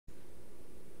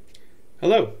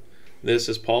Hello, this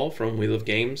is Paul from Wheel of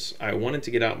Games. I wanted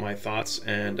to get out my thoughts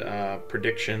and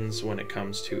predictions when it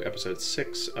comes to episode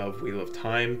 6 of Wheel of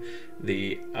Time,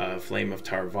 the Flame of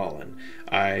Tar Valon.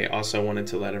 I also wanted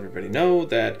to let everybody know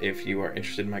that if you are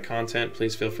interested in my content,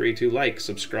 please feel free to like,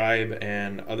 subscribe,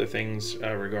 and other things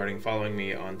regarding following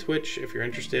me on Twitch. If you're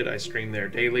interested, I stream there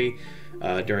daily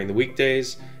during the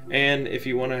weekdays. And if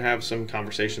you want to have some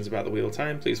conversations about the Wheel of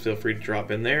Time, please feel free to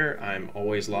drop in there. I'm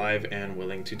always live and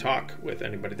willing to talk with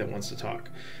anybody that wants to talk.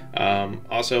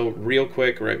 Also, real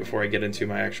quick, right before I get into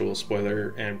my actual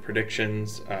spoiler and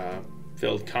predictions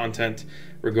filled content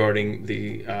regarding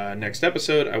the next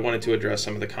episode, I wanted to address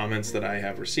some of the comments that I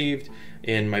have received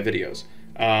in my videos.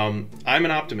 I'm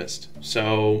an optimist,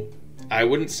 so I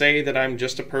wouldn't say that I'm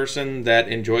just a person that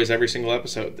enjoys every single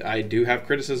episode. I do have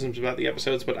criticisms about the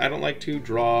episodes, but I don't like to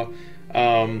draw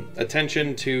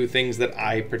attention to things that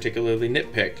I particularly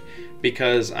nitpick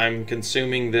because I'm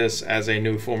consuming this as a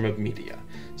new form of media.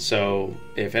 So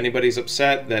if anybody's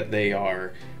upset that they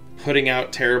are putting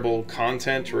out terrible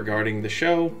content regarding the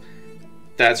show,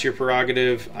 that's your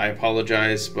prerogative. I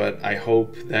apologize, but I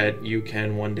hope that you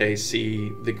can one day see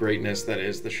the greatness that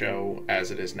is the show as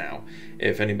it is now.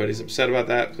 If anybody's upset about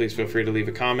that, please feel free to leave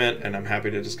a comment and I'm happy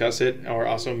to discuss it, or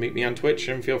also meet me on Twitch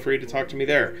and feel free to talk to me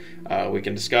there. We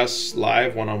can discuss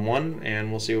live one-on-one and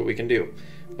we'll see what we can do.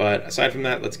 But aside from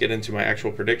that, let's get into my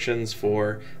actual predictions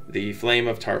for the Flame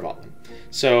of Tar Valon.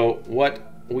 So what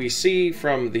we see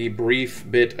from the brief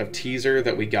bit of teaser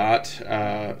that we got,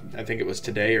 I think it was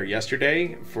today or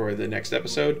yesterday for the next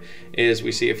episode, is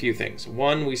we see a few things.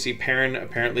 One, we see Perrin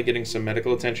apparently getting some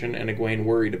medical attention and Egwene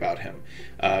worried about him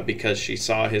because she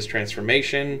saw his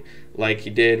transformation like he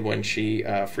did when she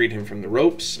freed him from the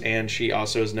ropes, and she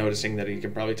also is noticing that he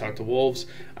can probably talk to wolves.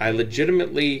 I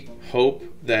legitimately hope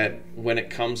that when it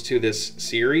comes to this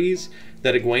series,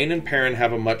 that Egwene and Perrin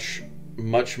have a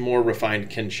much more refined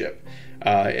kinship.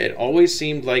 It always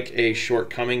seemed like a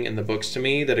shortcoming in the books to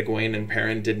me that Egwene and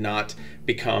Perrin did not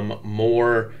become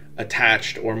more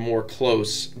attached or more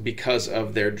close because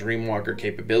of their Dreamwalker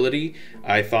capability.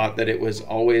 I thought that it was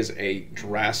always a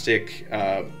drastic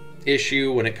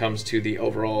issue when it comes to the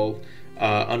overall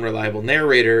unreliable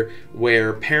narrator,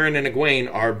 where Perrin and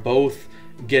Egwene are both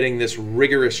getting this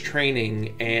rigorous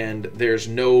training and there's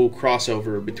no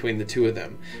crossover between the two of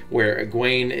them, where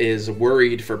Egwene is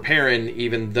worried for Perrin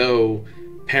even though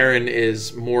Perrin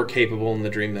is more capable in the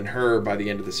dream than her by the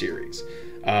end of the series.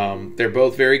 They're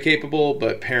both very capable,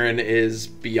 but Perrin is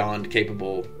beyond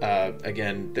capable.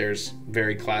 Again, there's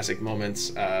very classic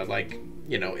moments like,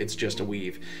 you know, it's just a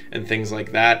weave and things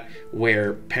like that,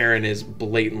 where Perrin is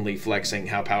blatantly flexing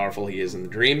how powerful he is in the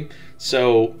dream.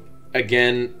 So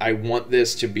again, I want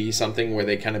this to be something where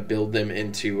they kind of build them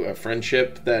into a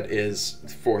friendship that is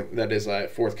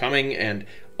forthcoming and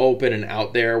open and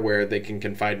out there, where they can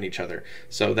confide in each other.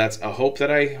 So that's a hope that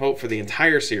I hope for the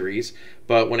entire series.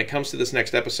 But when it comes to this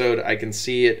next episode, I can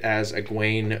see it as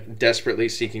Egwene desperately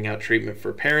seeking out treatment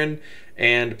for Perrin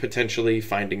and potentially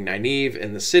finding Nynaeve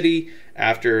in the city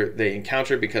after they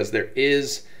encounter, because there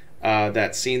is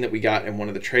that scene that we got in one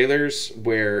of the trailers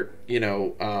where, you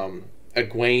know,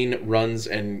 Egwene runs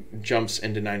and jumps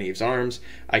into Nynaeve's arms.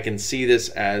 I can see this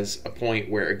as a point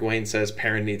where Egwene says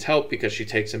Perrin needs help because she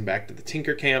takes him back to the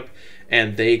Tinker Camp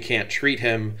and they can't treat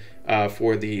him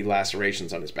for the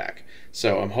lacerations on his back.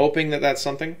 So I'm hoping that that's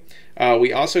something.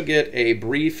 We also get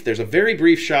there's a very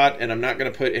brief shot, and I'm not going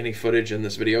to put any footage in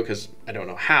this video because I don't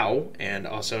know how, and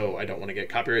also I don't want to get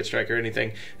copyright strike or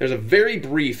anything. There's a very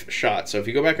brief shot. So if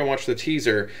you go back and watch the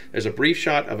teaser, there's a brief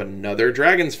shot of another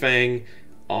Dragon's Fang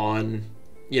on,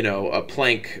 you know, a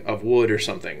plank of wood or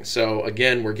something. So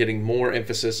again, we're getting more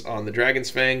emphasis on the Dragon's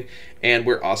Fang, and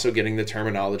we're also getting the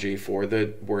terminology for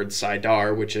the word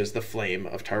saidar, which is the Flame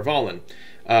of Tar Valon,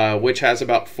 which has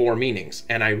about 4 meanings.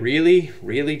 And I really,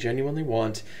 really genuinely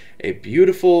want a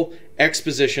beautiful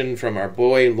exposition from our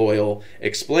boy Loial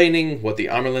explaining what the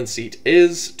Amyrlin seat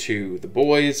is to the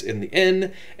boys in the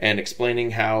inn, and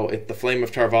explaining how the Flame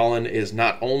of Tar Valon is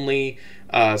not only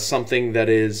something that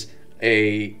is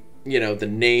the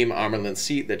name Amyrlin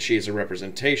seat that she is a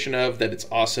representation of, that it's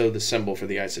also the symbol for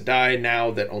the Aes Sedai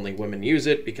now that only women use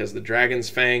it, because the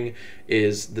Dragon's Fang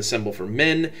is the symbol for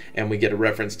men, and we get a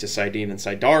reference to saidin and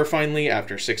saidar finally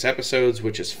after 6 episodes,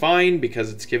 which is fine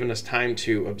because it's given us time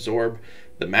to absorb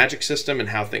the magic system and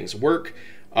how things work,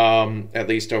 at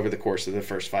least over the course of the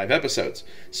first 5 episodes.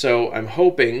 So I'm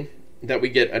hoping that we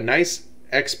get a nice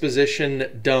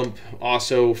exposition dump,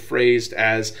 also phrased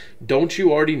as, don't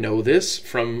you already know this,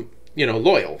 from, you know,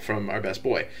 Loial, from our best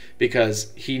boy,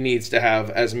 because he needs to have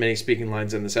as many speaking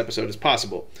lines in this episode as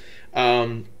possible.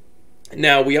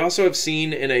 Now, we also have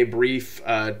seen in a brief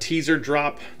teaser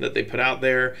drop that they put out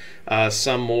there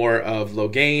some more of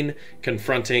Logain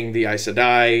confronting the Aes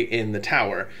Sedai in the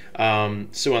tower. Siuan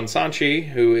Sanche,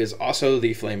 who is also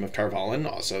the Flame of Tar Valon,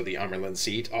 also the Amyrlin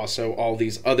seat, also all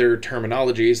these other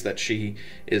terminologies that she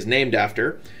is named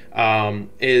after,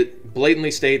 it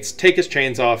blatantly states, take his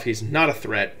chains off, he's not a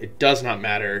threat, it does not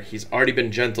matter, he's already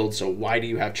been gentled, so why do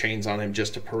you have chains on him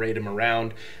just to parade him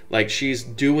around? Like, she's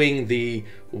doing the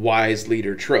wise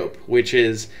leader trope, which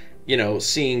is, you know,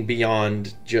 seeing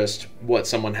beyond just what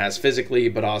someone has physically,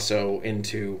 but also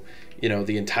into, you know,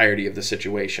 the entirety of the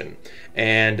situation.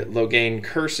 And Logain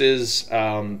curses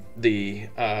the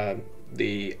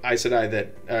Aes Sedai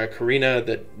that Karina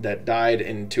that died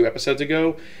in 2 episodes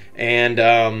ago,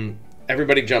 and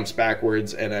everybody jumps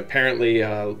backwards, and apparently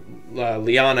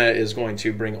Lyanna is going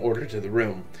to bring order to the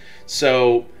room.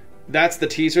 So that's the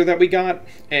teaser that we got,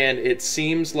 and it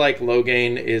seems like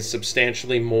Logain is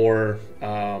substantially more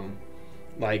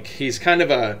like he's kind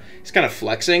of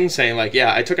flexing, saying like,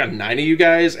 yeah, I took on 9 of you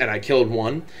guys and I killed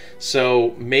 1.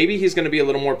 So maybe he's going to be a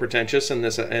little more pretentious in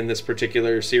this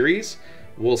particular series.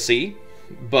 We'll see.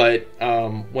 But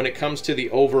when it comes to the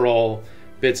overall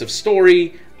bits of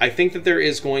story, I think that there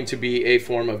is going to be a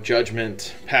form of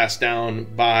judgment passed down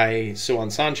by Siuan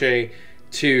Sanche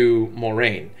to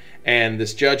Moiraine. And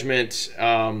this judgment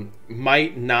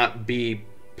might not be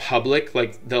public,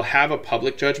 like they'll have a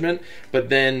public judgment, but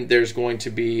then there's going to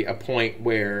be a point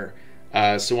where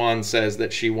Siuan says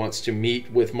that she wants to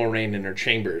meet with Moiraine in her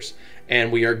chambers.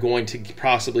 And we are going to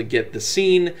possibly get the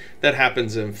scene that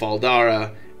happens in Fal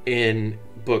Dara in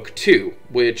book 2,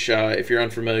 which if you're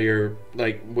unfamiliar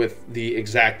like with the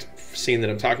exact scene that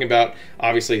I'm talking about,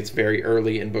 obviously it's very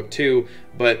early in book 2,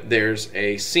 but there's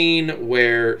a scene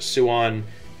where Siuan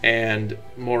and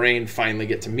Moiraine finally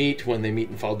get to meet when they meet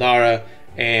in Fal Dara,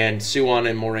 and Siuan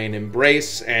and Moiraine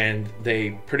embrace, and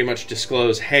they pretty much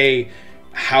disclose, hey,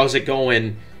 how's it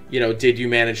going? You know, did you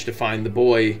manage to find the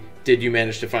boy? Did you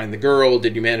manage to find the girl?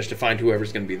 Did you manage to find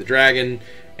whoever's going to be the dragon?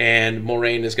 And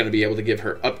Moiraine is going to be able to give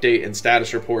her update and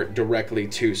status report directly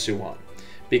to Siuan,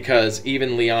 because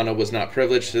even Lyanna was not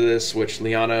privileged to this, which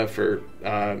Lyanna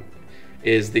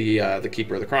is the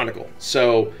keeper of the chronicle.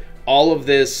 So all of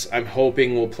this, I'm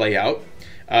hoping, will play out.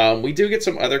 We do get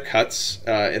some other cuts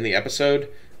in the episode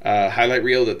highlight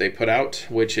reel that they put out,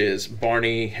 which is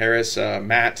Barney, Harris,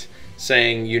 Matt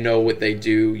saying, you know what they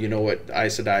do, you know what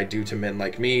Aes Sedai do to men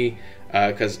like me,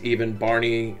 because even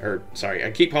Barney, or sorry,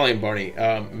 I keep calling him Barney,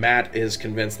 Matt is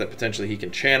convinced that potentially he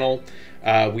can channel.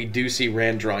 We do see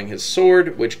Rand drawing his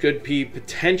sword, which could be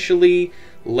potentially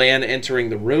Lan entering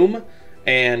the room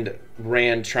and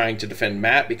Rand trying to defend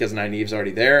Matt because Nynaeve's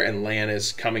already there, and Lan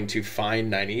is coming to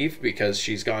find Nynaeve because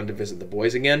she's gone to visit the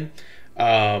boys again.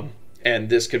 And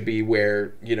this could be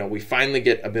where, you know, we finally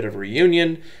get a bit of a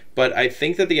reunion, but I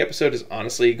think that the episode is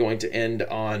honestly going to end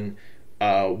on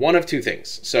one of 2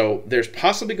 things. So there's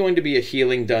possibly going to be a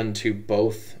healing done to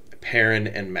both Perrin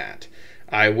and Matt.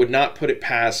 I would not put it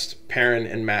past Perrin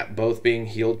and Matt both being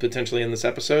healed potentially in this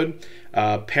episode.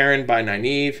 Perrin by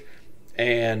Nynaeve,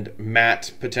 and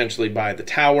Matt potentially by the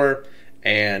tower,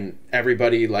 and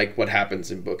everybody like what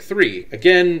happens in book 3.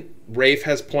 Again, Rafe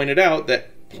has pointed out that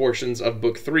portions of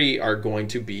book 3 are going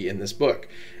to be in this book,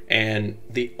 and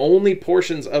the only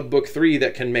portions of book 3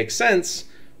 that can make sense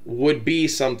would be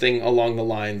something along the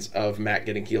lines of Matt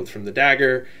getting healed from the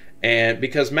dagger, and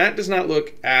because Matt does not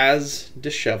look as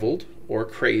disheveled or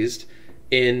crazed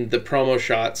in the promo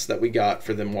shots that we got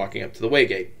for them walking up to the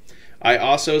Waygate. I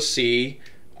also see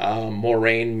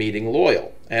Moiraine meeting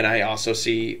Loial, and I also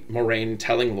see Moiraine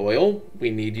telling Loial,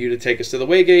 we need you to take us to the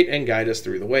Waygate and guide us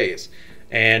through the ways.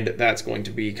 And that's going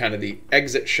to be kind of the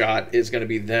exit shot, is going to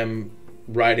be them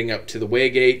riding up to the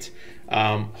Waygate.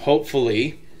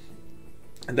 Hopefully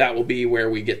that will be where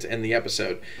we get to end the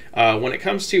episode. When it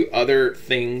comes to other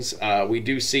things, we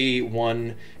do see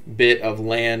one bit of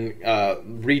Lan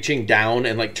reaching down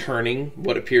and like turning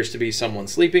what appears to be someone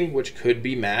sleeping, which could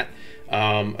be Matt.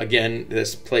 Again,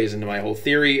 this plays into my whole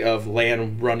theory of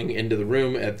Lan running into the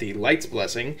room at the Light's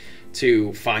Blessing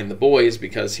to find the boys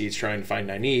because he's trying to find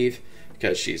Nynaeve,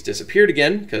 because she's disappeared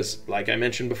again, because like I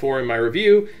mentioned before in my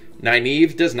review,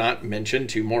 Nynaeve does not mention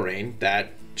to Moiraine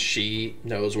that she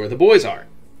knows where the boys are.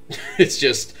 It's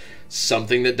just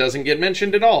something that doesn't get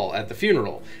mentioned at all at the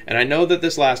funeral. And I know that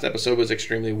this last episode was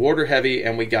extremely Warder heavy,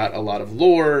 and we got a lot of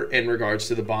lore in regards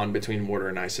to the bond between Warder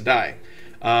and Aes Sedai.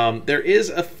 There is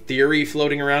a theory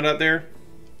floating around out there.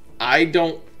 I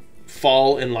don't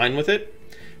fall in line with it,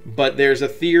 but there's a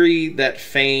theory that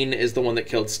Fain is the one that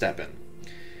killed Steppen.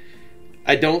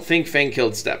 I don't think Fain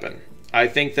killed Steppen. I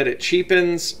think that it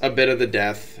cheapens a bit of the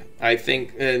death I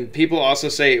think, and people also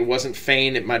say it wasn't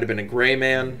Fane, it might have been a gray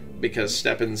man because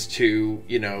Steppen's too,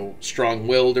 you know,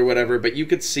 strong-willed or whatever, but you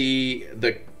could see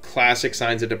the classic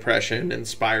signs of depression and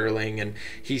spiraling, and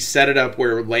he set it up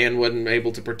where Lan wasn't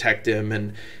able to protect him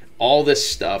and all this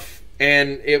stuff,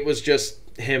 and it was just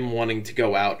him wanting to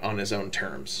go out on his own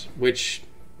terms, which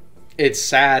it's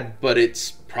sad, but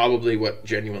it's probably what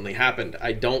genuinely happened.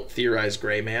 I don't theorize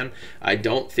Gray Man. I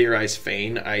don't theorize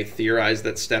Fane. I theorize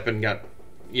that Steppen got,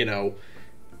 you know,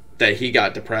 that he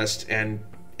got depressed and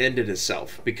ended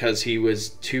himself because he was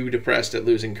too depressed at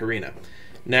losing Karina.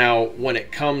 Now, when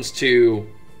it comes to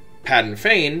Padan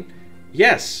Fain,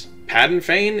 yes, Padan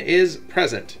Fain is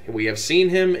present. We have seen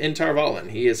him in Tar Valon.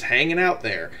 He is hanging out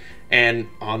there. And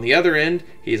on the other end,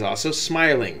 he's also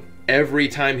smiling every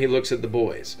time he looks at the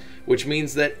boys. Which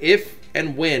means that if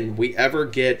and when we ever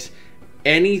get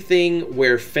anything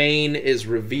where Fane is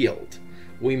revealed,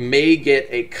 we may get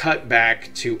a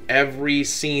cutback to every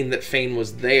scene that Fane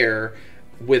was there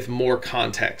with more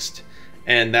context.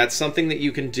 And that's something that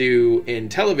you can do in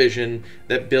television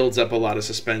that builds up a lot of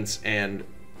suspense and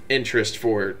interest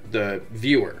for the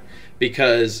viewer,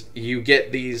 because you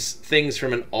get these things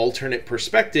from an alternate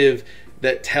perspective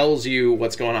that tells you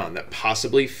what's going on, that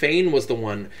possibly Fane was the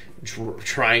one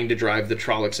trying to drive the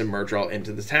Trollocs and Myrddraal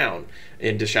into the town,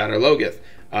 into Shadar Logoth.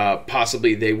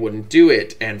 Possibly they wouldn't do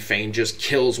it, and Fane just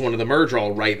kills one of the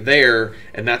Myrddraal right there,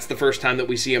 and that's the first time that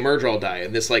we see a Myrddraal die,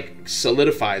 and this like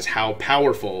solidifies how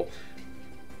powerful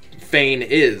Fane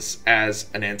is as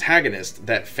an antagonist,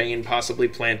 that Fane possibly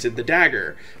planted the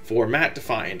dagger for Mat to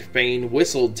find. Fane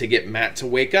whistled to get Mat to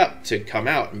wake up, to come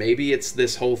out. Maybe it's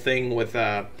this whole thing with,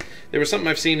 there was something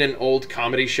I've seen in old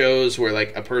comedy shows where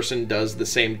like a person does the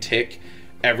same tick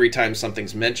every time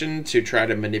something's mentioned to try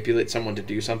to manipulate someone to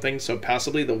do something. So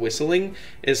possibly the whistling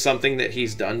is something that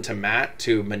he's done to Mat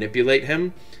to manipulate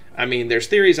him. I mean, there's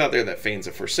theories out there that Fane's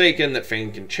a Forsaken, that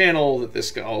Fane can channel,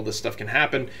 that all this stuff can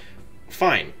happen.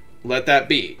 Fine. Let that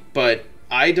be. But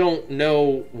I don't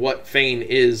know what Fane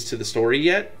is to the story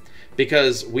yet,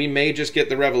 because we may just get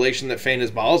the revelation that Fane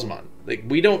is Ba'alzamon. Like,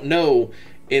 we don't know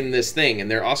in this thing. And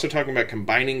they're also talking about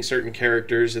combining certain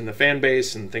characters in the fan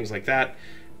base and things like that.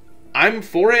 I'm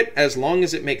for it as long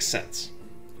as it makes sense.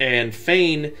 And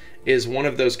Fane is one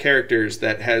of those characters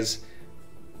that has...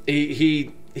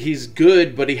 He's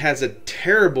good, but he has a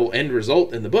terrible end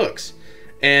result in the books.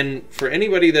 And for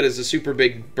anybody that is a super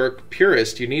big Burke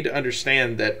purist, you need to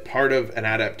understand that part of an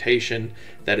adaptation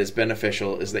that is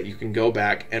beneficial is that you can go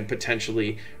back and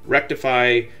potentially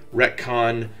rectify,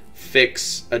 retcon,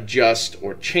 fix, adjust,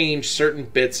 or change certain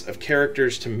bits of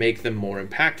characters to make them more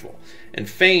impactful. And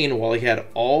Fane, while he had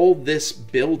all this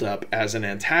build-up as an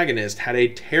antagonist, had a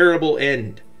terrible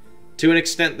end, to an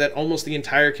extent that almost the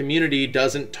entire community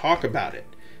doesn't talk about it,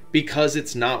 because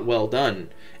it's not well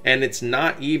done. And it's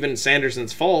not even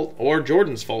Sanderson's fault or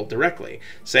Jordan's fault directly.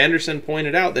 Sanderson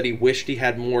pointed out that he wished he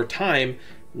had more time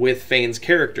with Fane's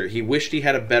character. He wished he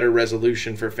had a better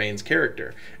resolution for Fane's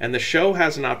character. And the show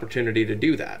has an opportunity to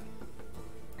do that.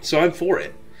 So I'm for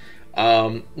it.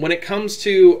 When it comes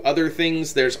to other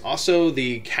things, there's also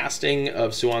the casting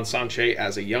of Siuan Sanche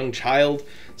as a young child.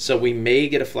 So we may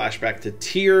get a flashback to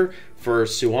Tyr for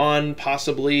Siuan,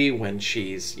 possibly when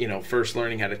she's, you know, first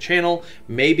learning how to channel.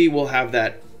 Maybe we'll have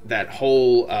that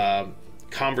whole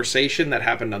conversation that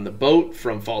happened on the boat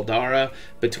from Fal Dara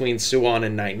between Siuan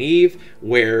and Nynaeve,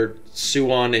 where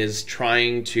Siuan is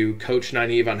trying to coach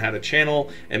Nynaeve on how to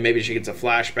channel, and maybe she gets a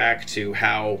flashback to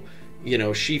how, you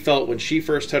know, she felt when she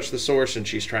first touched the source, and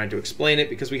she's trying to explain it,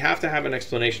 because we have to have an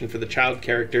explanation for the child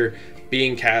character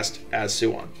being cast as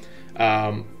Siuan.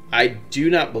 I do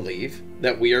not believe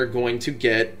that we are going to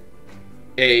get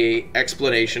a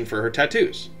explanation for her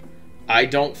tattoos. I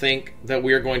don't think that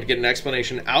we are going to get an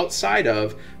explanation outside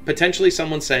of potentially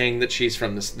someone saying that she's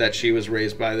from this, that she was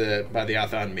raised by the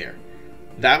Athan Mir.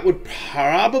 That would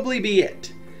probably be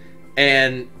it.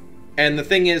 And the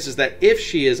thing is that if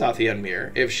she is Athan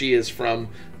Mir, if she is from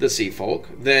the Sea Folk,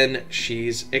 then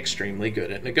she's extremely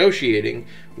good at negotiating,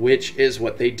 which is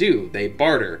what they do. They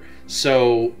barter.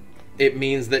 So it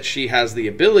means that she has the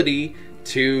ability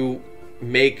to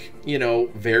make, you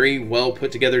know, very well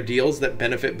put together deals that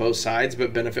benefit both sides,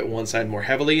 but benefit one side more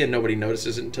heavily, and nobody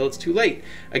notices it until it's too late.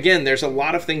 Again, there's a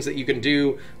lot of things that you can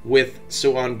do with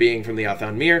Siuan being from the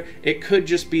Athan Mir. It could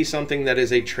just be something that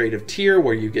is a trait of Tyr,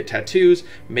 where you get tattoos.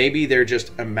 Maybe they're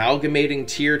just amalgamating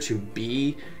Tyr to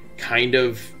be kind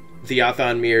of the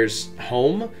Athan Mir's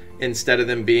home, instead of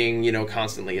them being, you know,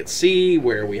 constantly at sea,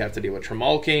 where we have to deal with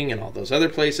Tremalking and all those other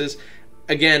places.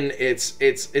 Again,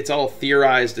 it's all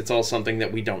theorized. It's all something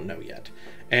that we don't know yet.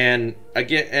 And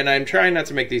again, and I'm trying not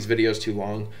to make these videos too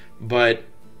long, but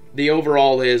the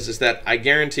overall is that I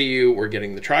guarantee you we're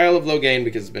getting the trial of Logain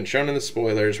because it's been shown in the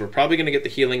spoilers. We're probably going to get the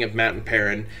healing of Mat and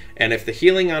Perrin. And if the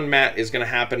healing on Mat is going to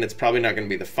happen, it's probably not going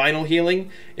to be the final healing.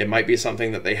 It might be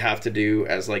something that they have to do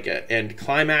as like an end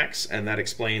climax. And that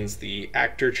explains the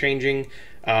actor changing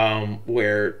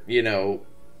where, you know,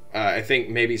 I think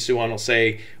maybe Siuan will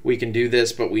say, we can do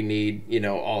this, but we need, you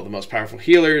know, all the most powerful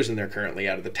healers, and they're currently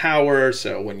out of the tower.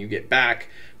 So when you get back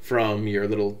from your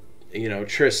little, you know,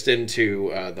 tryst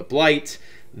into the Blight,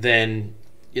 then,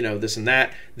 you know, this and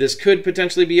that. This could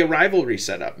potentially be a rivalry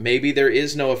setup. Maybe there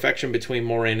is no affection between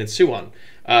Moiraine and Siuan.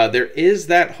 There is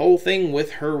that whole thing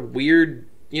with her weird,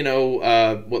 you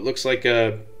know, what looks like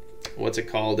a, what's it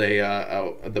called,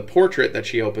 the portrait that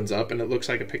she opens up, and it looks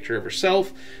like a picture of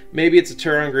herself. Maybe it's a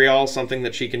ter'angreal, something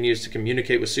that she can use to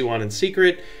communicate with Siuan in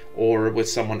secret, or with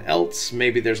someone else.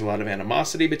 Maybe there's a lot of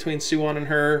animosity between Siuan and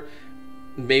her.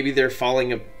 Maybe they're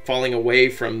falling away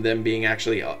from them being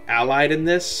actually allied in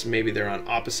this. Maybe they're on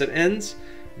opposite ends.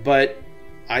 But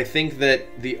I think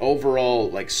that the overall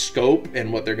like scope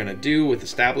and what they're going to do with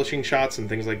establishing shots and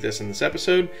things like this in this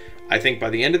episode, I think by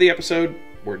the end of the episode,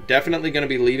 we're definitely going to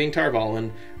be leaving Tar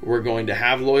Valon. We're going to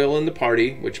have Loial in the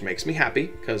party, which makes me happy,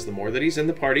 because the more that he's in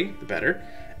the party, the better.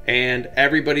 And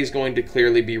everybody's going to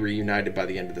clearly be reunited by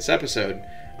the end of this episode.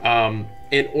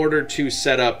 In order to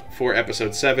set up for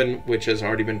episode 7, which has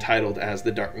already been titled as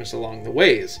The Darkness Along the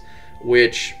Ways,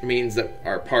 which means that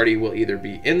our party will either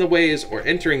be in the Ways or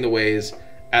entering the Ways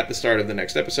at the start of the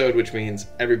next episode, which means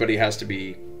everybody has to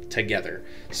be together.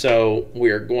 So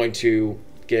we're going to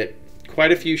get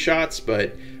quite a few shots,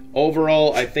 but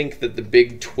overall, I think that the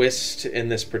big twist in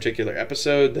this particular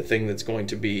episode, the thing that's going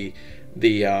to be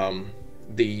the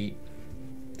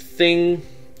thing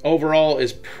overall,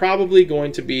 is probably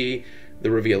going to be the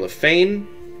reveal of Fain,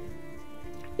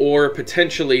 or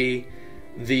potentially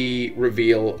the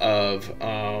reveal of,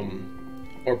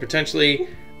 or potentially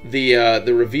the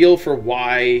reveal for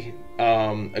why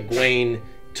Egwene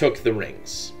took the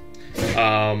rings.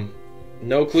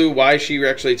 No clue why she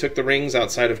actually took the rings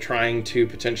outside of trying to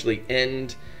potentially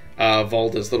end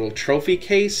Valda's little trophy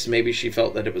case. Maybe she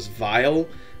felt that it was vile,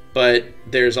 but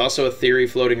there's also a theory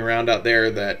floating around out there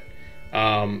that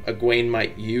Egwene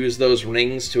might use those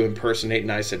rings to impersonate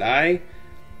an Aes Sedai.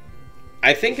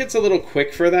 I think it's a little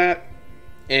quick for that,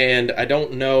 and I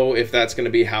don't know if that's going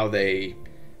to be how they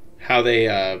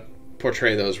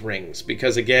portray those rings,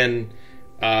 because again,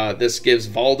 this gives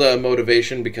Valda a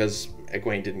motivation, because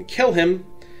Egwene didn't kill him,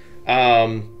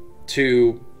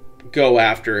 to go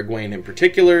after Egwene in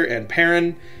particular and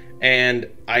Perrin. And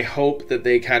I hope that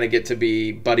they kind of get to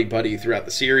be buddy-buddy throughout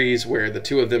the series, where the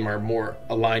two of them are more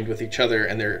aligned with each other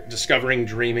and they're discovering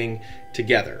dreaming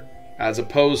together, as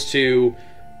opposed to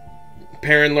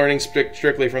Perrin learning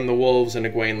strictly from the wolves and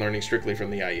Egwene learning strictly from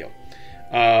the Aiel.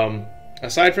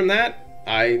 Aside from that,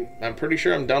 I'm pretty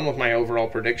sure I'm done with my overall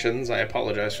predictions. I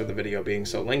apologize for the video being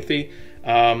so lengthy.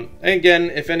 And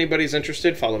again, if anybody's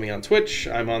interested, follow me on Twitch.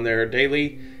 I'm on there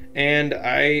daily. And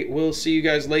I will see you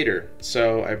guys later.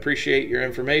 So I appreciate your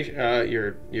information,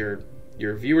 your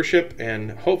viewership,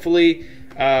 and hopefully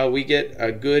we get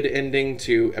a good ending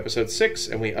to episode 6,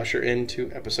 and we usher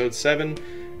into episode 7,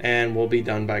 and we'll be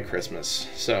done by Christmas.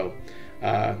 So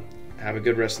have a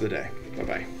good rest of the day. Bye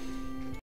bye.